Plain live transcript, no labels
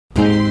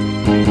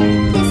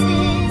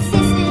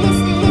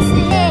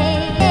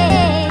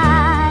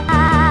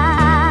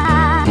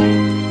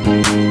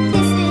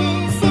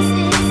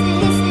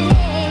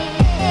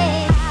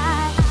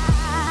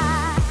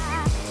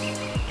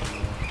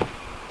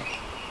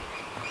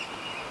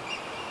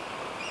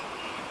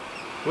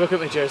Look at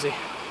my jersey.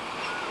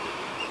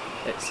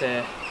 It's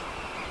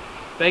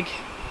big.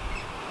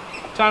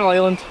 Channel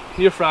Island,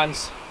 near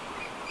France.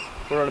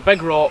 We're on a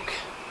big rock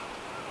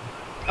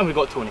and we've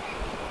got Tony.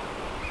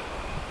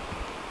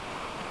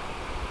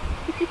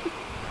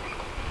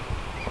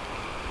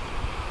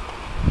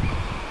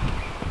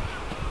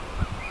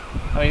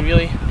 I mean,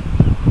 really,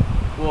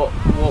 what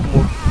more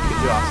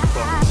could you ask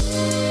for?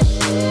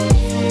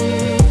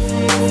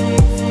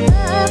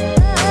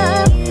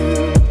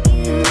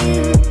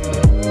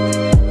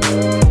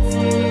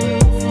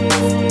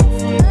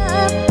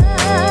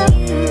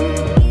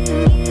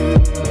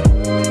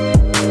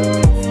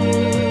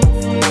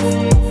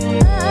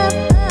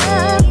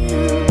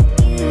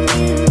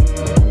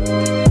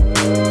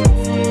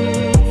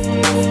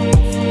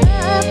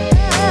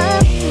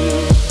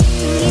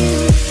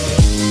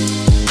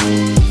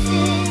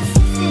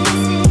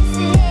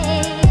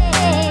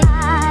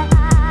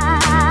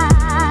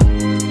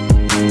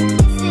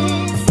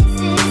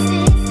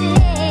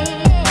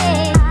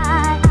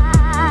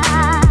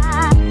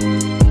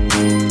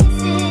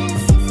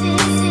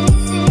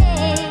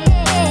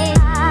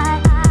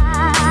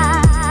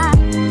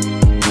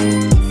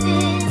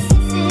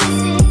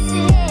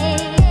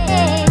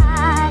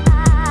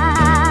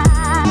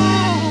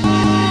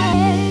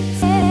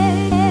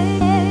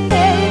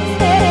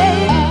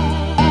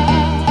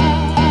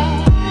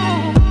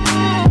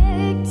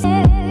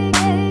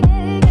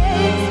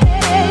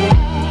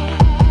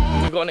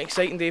 Got an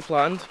exciting day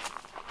planned.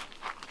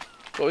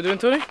 What are we doing,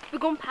 Tony? We're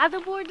going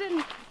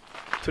paddleboarding.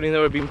 Tony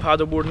never been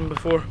paddleboarding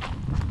before.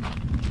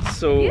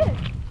 So Yeah.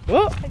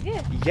 what? Have you?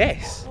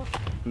 Yes.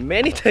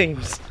 Many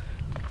times.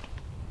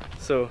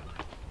 So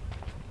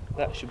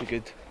that should be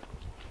good.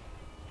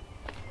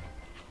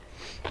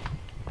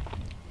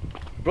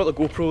 Brought the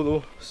GoPro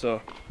though,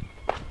 so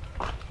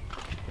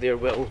there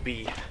will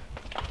be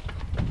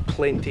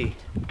plenty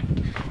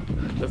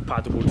of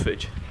paddleboard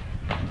footage.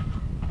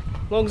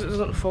 As long as it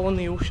doesn't fall in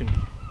the ocean.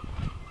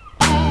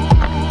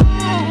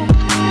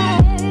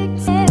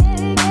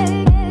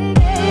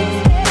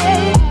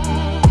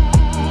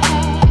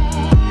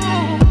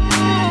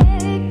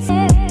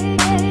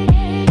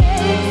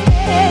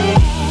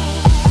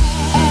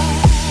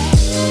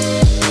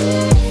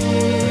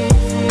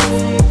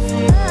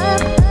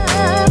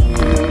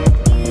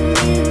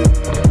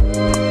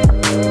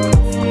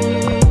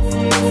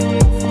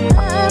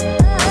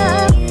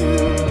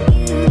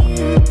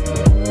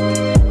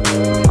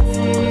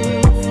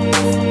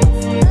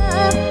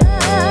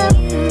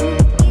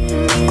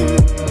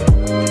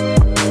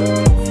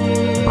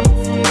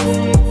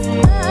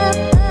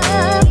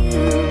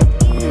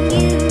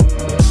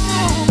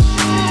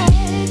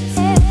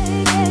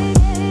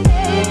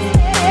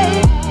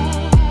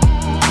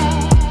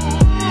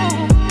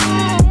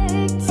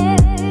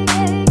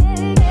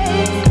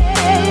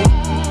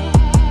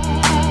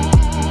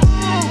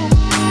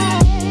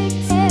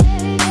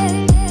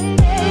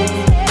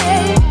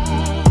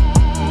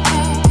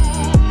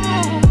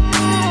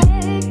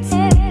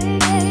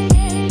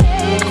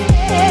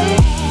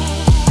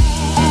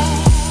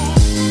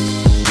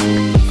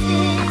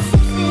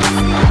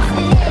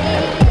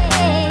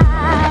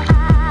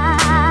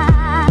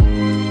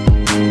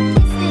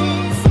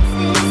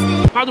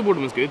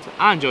 Paddleboarding was good.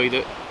 I enjoyed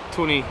it.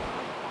 Toni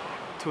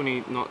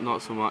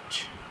not so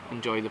much.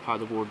 Enjoyed the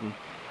paddleboarding.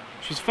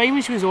 She was fine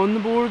when she was on the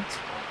board,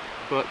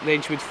 but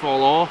then she would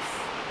fall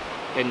off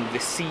and the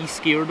sea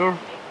scared her.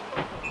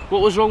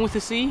 What was wrong with the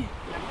sea?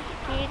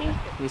 Scary.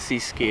 The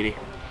sea's scary.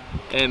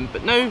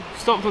 But now,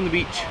 stopped on the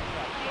beach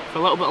for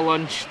a little bit of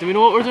lunch. Do we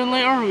know what we're doing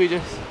later? Or are we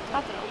just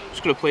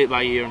gonna play it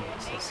by ear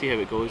and see how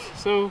it goes?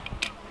 So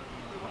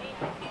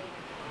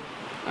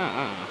I don't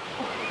know.